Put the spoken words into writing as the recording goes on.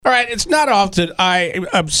All right, it's not often I'm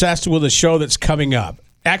obsessed with a show that's coming up.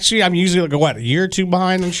 Actually, I'm usually like, a year or two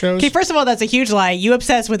behind on shows? Okay, first of all, that's a huge lie. You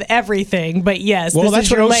obsess with everything, but yes, well, this that's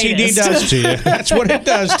is what your OCD latest. does to you. That's what it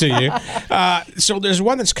does to you. So there's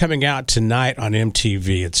one that's coming out tonight on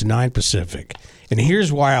MTV. It's 9 Pacific. And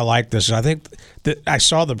here's why I like this. I think that I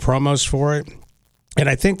saw the promos for it, and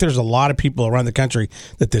I think there's a lot of people around the country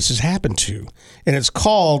that this has happened to. And it's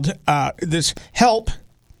called this Help,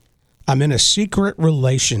 I'm in a Secret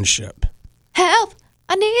Relationship. Help.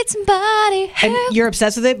 I need somebody. Help. And you're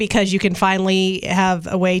obsessed with it because you can finally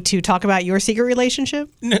have a way to talk about your secret relationship?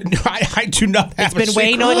 No, I do not have It's been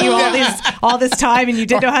waiting on you all this time, and you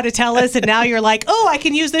didn't know how to tell us, and now you're like, oh, I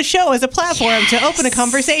can use this show as a platform to open a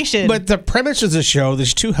conversation. But the premise of the show,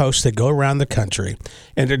 there's two hosts that go around the country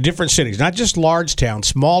and they're different cities, not just large towns,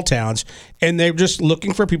 small towns, and they're just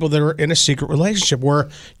looking for people that are in a secret relationship where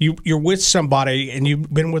you're with somebody and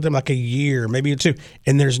you've been with them like a year, maybe 2,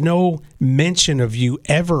 and there's no mention of you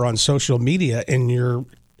ever on social media in your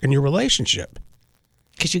relationship.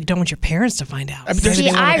 Because you don't want your parents to find out. See,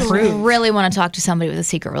 I really want to talk to somebody with a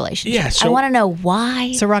secret relationship. Yeah, so, I want to know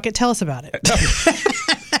why. So, Rocket, tell us about it.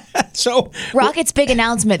 So Rocket's big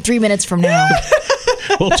announcement 3 minutes from now.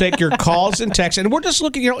 We'll take your calls and texts, and we're just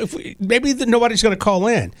looking. Maybe nobody's going to call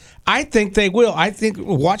in. I think they will. I think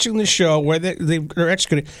watching the show where they're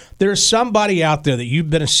executing, there's somebody out there that you've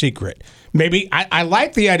been a secret. Maybe I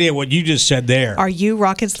like the idea of what you just said there. Are you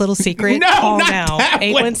Rocket's little secret? No, Call not now. that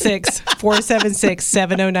way.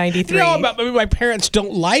 816-476-7093. No, but maybe my parents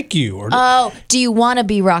don't like you. Or Do you want to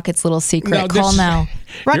be Rocket's little secret? No, Call now.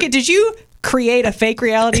 Rocket, did you create a fake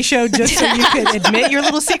reality show just so you could admit your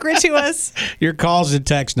little secret to us? Your calls and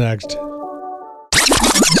text next.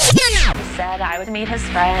 Said I would meet his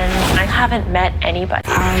friends. I haven't met anybody.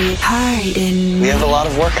 I'm hiding. We have a lot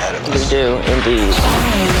of work ahead of us. We do, indeed.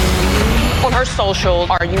 On her socials,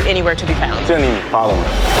 are you anywhere to be found? Don't even follow me.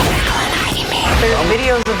 There's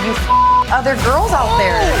videos of you other girls out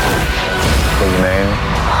there. What's your name?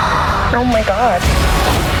 Oh my God.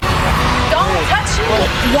 Don't touch me.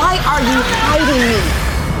 Why are you hiding me?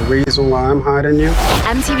 The reason why I'm hiding you?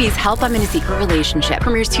 MTV's Help, I'm in a Secret Relationship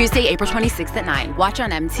premieres Tuesday, April 26th at 9. Watch on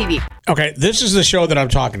MTV. Okay, this is the show that I'm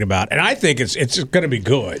talking about, and I think it's going to be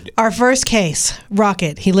good. Our first case,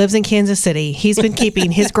 Rocket. He lives in Kansas City. He's been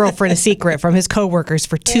keeping his girlfriend a secret from his coworkers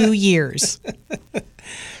for 2 years.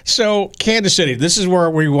 So, Kansas City, this is where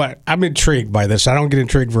we went. I'm intrigued by this. I don't get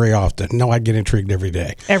intrigued very often. No, I get intrigued every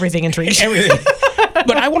day. Everything intrigues. Everything.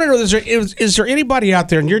 But I want to know, is there anybody out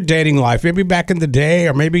there in your dating life, maybe back in the day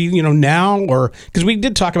or maybe, now, or because we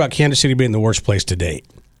did talk about Kansas City being the worst place to date.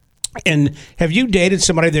 And have you dated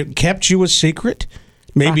somebody that kept you a secret?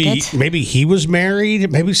 Maybe he was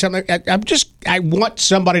married. Maybe something. I want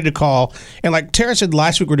somebody to call. And like Tara said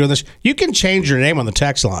last week, we're doing this. You can change your name on the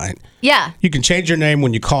text line. Yeah. You can change your name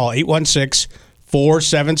when you call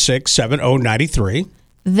 816-476-7093.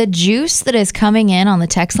 The juice that is coming in on the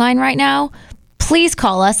text line right now, please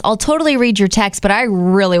call us. I'll totally read your text, but I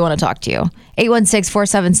really want to talk to you.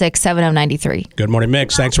 816-476-7093. Good morning,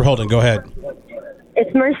 Mix. Thanks for holding. Go ahead.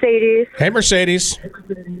 It's Mercedes. Hey, Mercedes.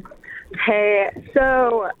 Hey,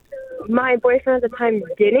 so my boyfriend at the time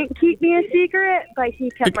didn't keep me a secret, but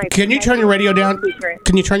he kept my. Can you turn your radio down? Secret.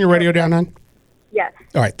 Can you turn your radio down, hon? Yes.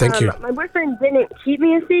 All right, thank you. My boyfriend didn't keep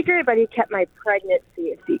me a secret, but he kept my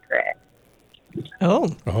pregnancy a secret. Oh.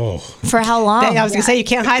 For how long? I was going to say, you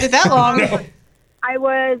can't hide it that long. No. I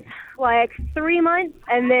was like 3 months,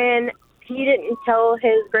 and then he didn't tell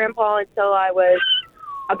his grandpa until I was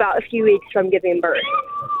about a few weeks from giving birth.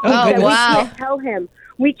 Oh, So wow. We can't tell him.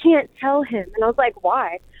 We can't tell him. And I was like,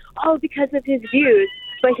 why? Oh, because of his views.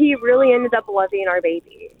 But he really ended up loving our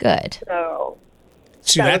baby. Good. So.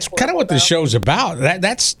 See, that's kind of what the show's about.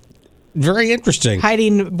 That's very interesting.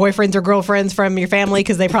 Hiding boyfriends or girlfriends from your family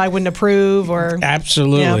because they probably wouldn't approve or...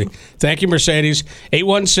 Absolutely. Yeah. Thank you, Mercedes.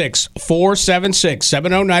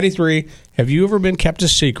 816-476-7093. Have you ever been kept a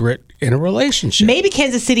secret in a relationship? Maybe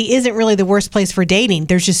Kansas City isn't really the worst place for dating.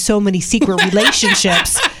 There's just so many secret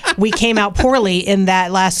relationships. We came out poorly in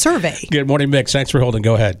that last survey. Good morning, Mix. Thanks for holding.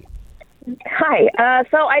 Go ahead. Hi.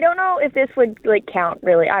 So I don't know if this would count,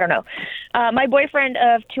 really. I don't know. My boyfriend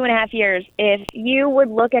of 2.5 years, if you would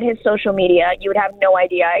look at his social media, you would have no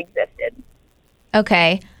idea I existed.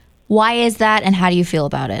 Okay. Why is that, and how do you feel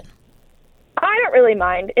about it? I don't really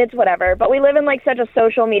mind. It's whatever. But we live in such a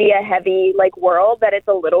social media heavy world that it's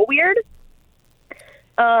a little weird.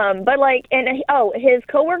 But like, his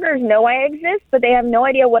coworkers know I exist, but they have no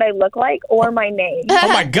idea what I look like or my name. Oh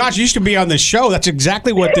my gosh, you used to be on this show. That's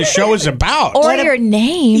exactly what this show is about. Or your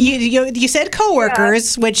name. You said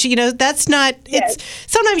coworkers, which, that's not, it's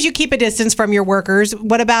sometimes you keep a distance from your workers.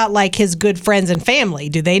 What about like his good friends and family?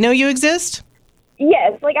 Do they know you exist?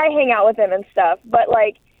 Yes, like I hang out with him and stuff, but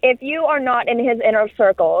like if you are not in his inner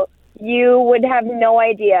circle, you would have no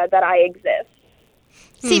idea that I exist.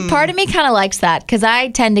 See, part of me kind of likes that because I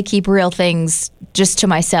tend to keep real things just to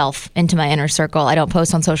myself, into my inner circle. I don't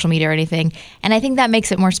post on social media or anything, and I think that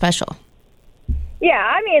makes it more special. Yeah,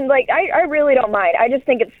 I mean, like, I really don't mind. I just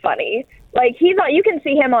think it's funny. Like, he's not, you can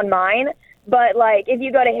see him on mine, but, like, if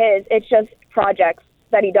you go to his, it's just projects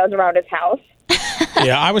that he does around his house.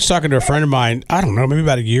 Yeah, I was talking to a friend of mine, I don't know, maybe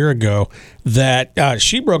about a year ago, that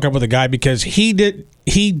she broke up with a guy because he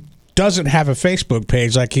doesn't have a Facebook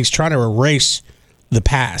page. Like, he's trying to erase the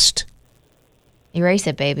past. Erase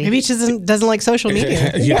it, baby. Maybe he just doesn't like social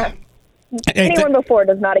media. Yeah. Anyone before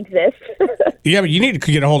does not exist. Yeah, but you need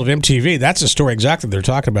to get a hold of MTV. That's the story exactly they're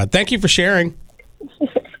talking about. Thank you for sharing.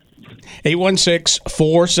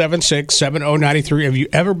 816-476-7093. Have you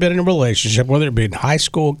ever been in a relationship, whether it be in high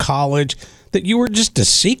school, college, that you were just a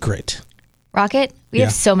secret? Rocket, we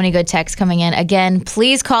have so many good texts coming in. Again,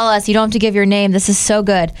 please call us. You don't have to give your name. This is so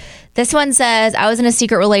good. This one says, I was in a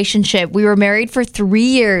secret relationship. We were married for 3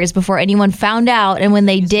 years before anyone found out. And when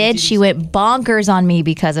they did, she went bonkers on me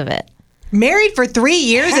because of it. Married for 3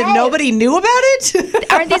 years and nobody knew about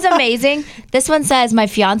it? Aren't these amazing? This one says, my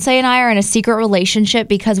fiance and I are in a secret relationship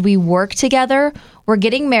because we work together. We're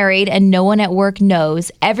getting married and no one at work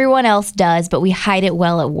knows. Everyone else does, but we hide it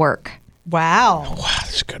well at work. Wow. Oh, wow,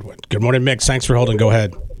 that's a good one. Good morning, Mix. Thanks for holding. Go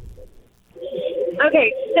ahead.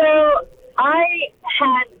 Okay, so I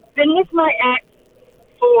had been with my ex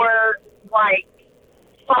for like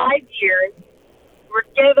 5 years. We're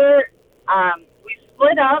together. We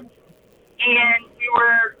split up, and we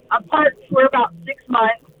were apart for about 6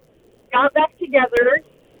 months. Got back together.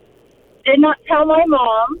 Did not tell my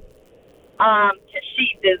mom because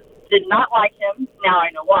she did not like him. Now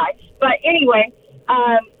I know why. But anyway,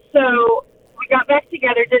 so we got back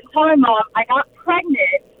together. Didn't tell my mom. I got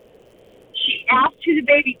pregnant. She asked who the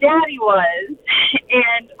baby daddy was,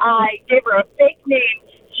 and I gave her a fake name.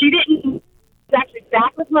 She didn't. Was actually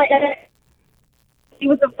back with my ex. He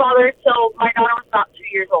was the father till my daughter was about 2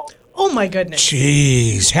 years old. Oh my goodness.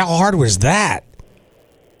 Jeez, how hard was that?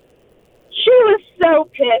 She was so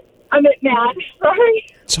pissed. I mean, mad. Sorry.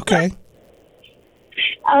 It's okay.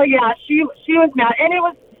 Oh yeah, she was mad, and it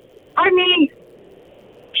was. I mean,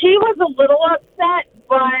 he was a little upset,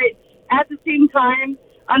 but at the same time,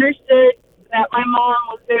 understood that my mom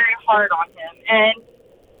was very hard on him, and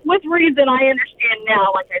with reason. I understand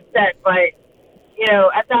now, like I said, but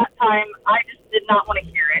at that time, I just did not want to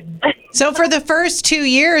hear it. So for the first 2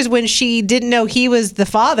 years when she didn't know he was the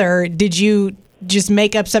father, did you just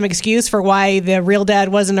make up some excuse for why the real dad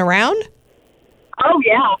wasn't around? Oh,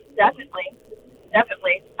 yeah, definitely.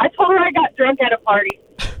 Definitely. I told her I got drunk at a party.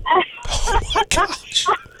 Oh, my gosh.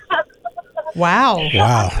 Wow.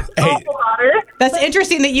 Hey, that's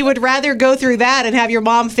interesting that you would rather go through that and have your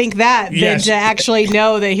mom think that than to actually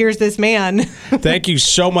know that here's this man. Thank you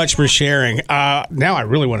so much for sharing. Now I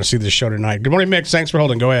really want to see this show tonight. Good morning, Mix. Thanks for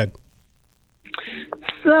holding. Go ahead.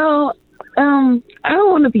 So, I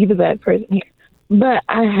don't want to be the bad person here, but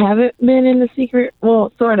I haven't been in the secret.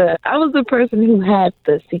 Well, sort of. I was the person who had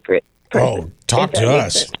the secret person. Oh, talk to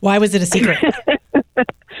us. Why was it a secret?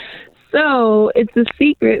 So, it's a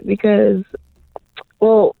secret because,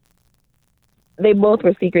 well, they both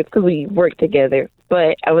were secrets because we worked together,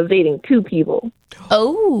 but I was dating two people.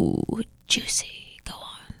 Oh, juicy. Go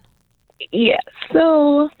on. Yeah.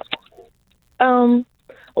 So,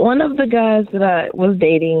 one of the guys that I was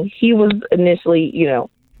dating, he was initially,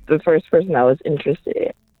 the first person I was interested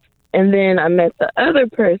in. And then I met the other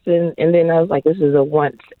person, and then I was like, this is a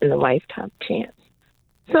once-in-a-lifetime chance.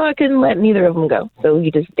 So I couldn't let neither of them go. So we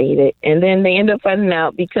just dated. And then they ended up finding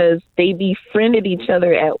out because they befriended each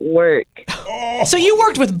other at work. So you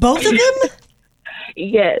worked with both of them?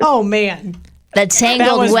 Yes. Oh, man. The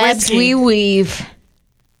tangled webs we weave.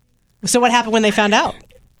 So what happened when they found out?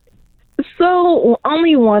 So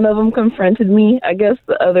only one of them confronted me. I guess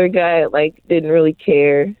the other guy, didn't really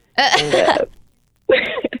care. And,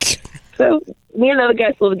 so me and the other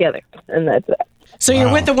guy still together. And that's that. So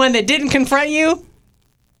you're with the one that didn't confront you?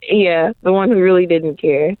 Yeah, the one who really didn't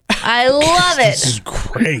care. I love it. This is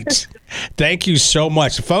great. Thank you so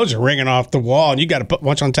much. The phones are ringing off the wall, and you got to put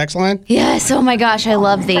much on text line? Yes. Oh my gosh, I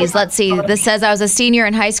love these. Let's see. This says I was a senior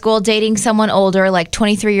in high school dating someone older, like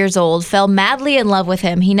 23 years old, fell madly in love with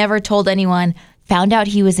him. He never told anyone. found out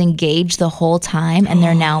he was engaged the whole time and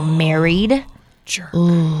they're now married. Jerk.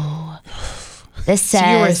 Ooh. This says,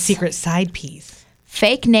 so you were a secret side piece.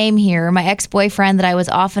 Fake name here. My ex-boyfriend that I was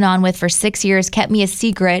off and on with for 6 years kept me a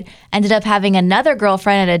secret, ended up having another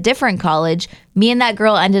girlfriend at a different college. Me and that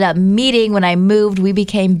girl ended up meeting when I moved. We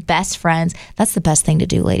became best friends. That's the best thing to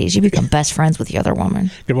do, ladies. You become best friends with the other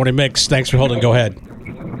woman. Good morning, Mix. Thanks for holding. Go ahead.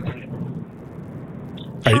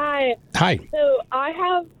 Hi. Hi. So I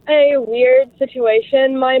have a weird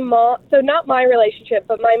situation. My mom, so not my relationship,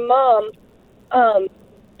 but my mom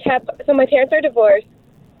so my parents are divorced,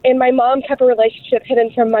 and my mom kept a relationship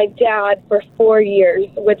hidden from my dad for 4 years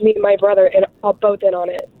with me and my brother, and both in on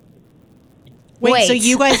it. Wait, so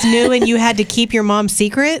you guys knew and you had to keep your mom's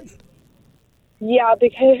secret? Yeah,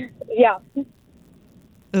 yeah.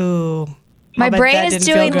 Ooh. My brain is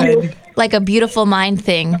doing like a beautiful mind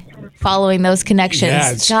thing, following those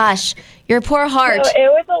connections. Yeah, Gosh, your poor heart. So it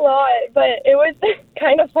was a lot, but it was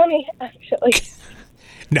kind of funny, actually.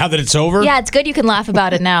 Now that it's over? Yeah, it's good you can laugh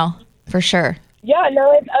about it now, for sure. Yeah,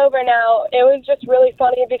 no, it's over now. It was just really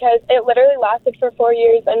funny because it literally lasted for 4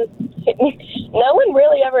 years, and no one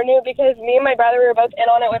really ever knew because me and my brother were both in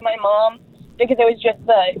on it with my mom because it was just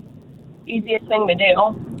the easiest thing to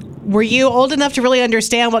do. Were you old enough to really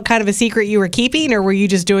understand what kind of a secret you were keeping, or were you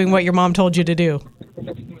just doing what your mom told you to do?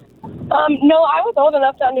 No, I was old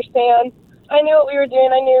enough to understand. I knew what we were doing.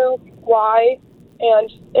 I knew why, and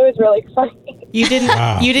it was really funny. You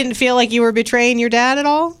didn't feel like you were betraying your dad at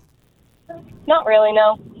all? Not really,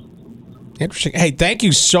 no. Interesting. Hey, thank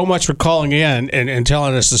you so much for calling in and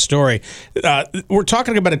telling us the story. We're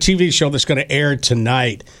talking about a TV show that's going to air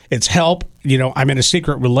tonight. It's Help. I'm in a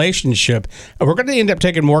secret relationship. We're going to end up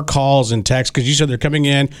taking more calls and texts because you said they're coming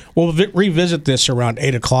in. We'll revisit this around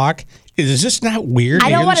 8 o'clock. Is this not weird? I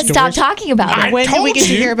don't want to stop talking about it. When do we get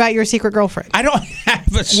to hear about your secret girlfriend? I don't have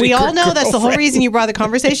a secret We all know that's the whole girlfriend. reason you brought the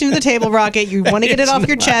conversation to the table, Rocket. You want to get it off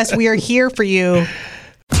your chest. We are here for you.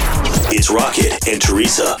 It's Rocket and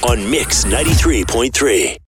Teresa on Mix 93.3.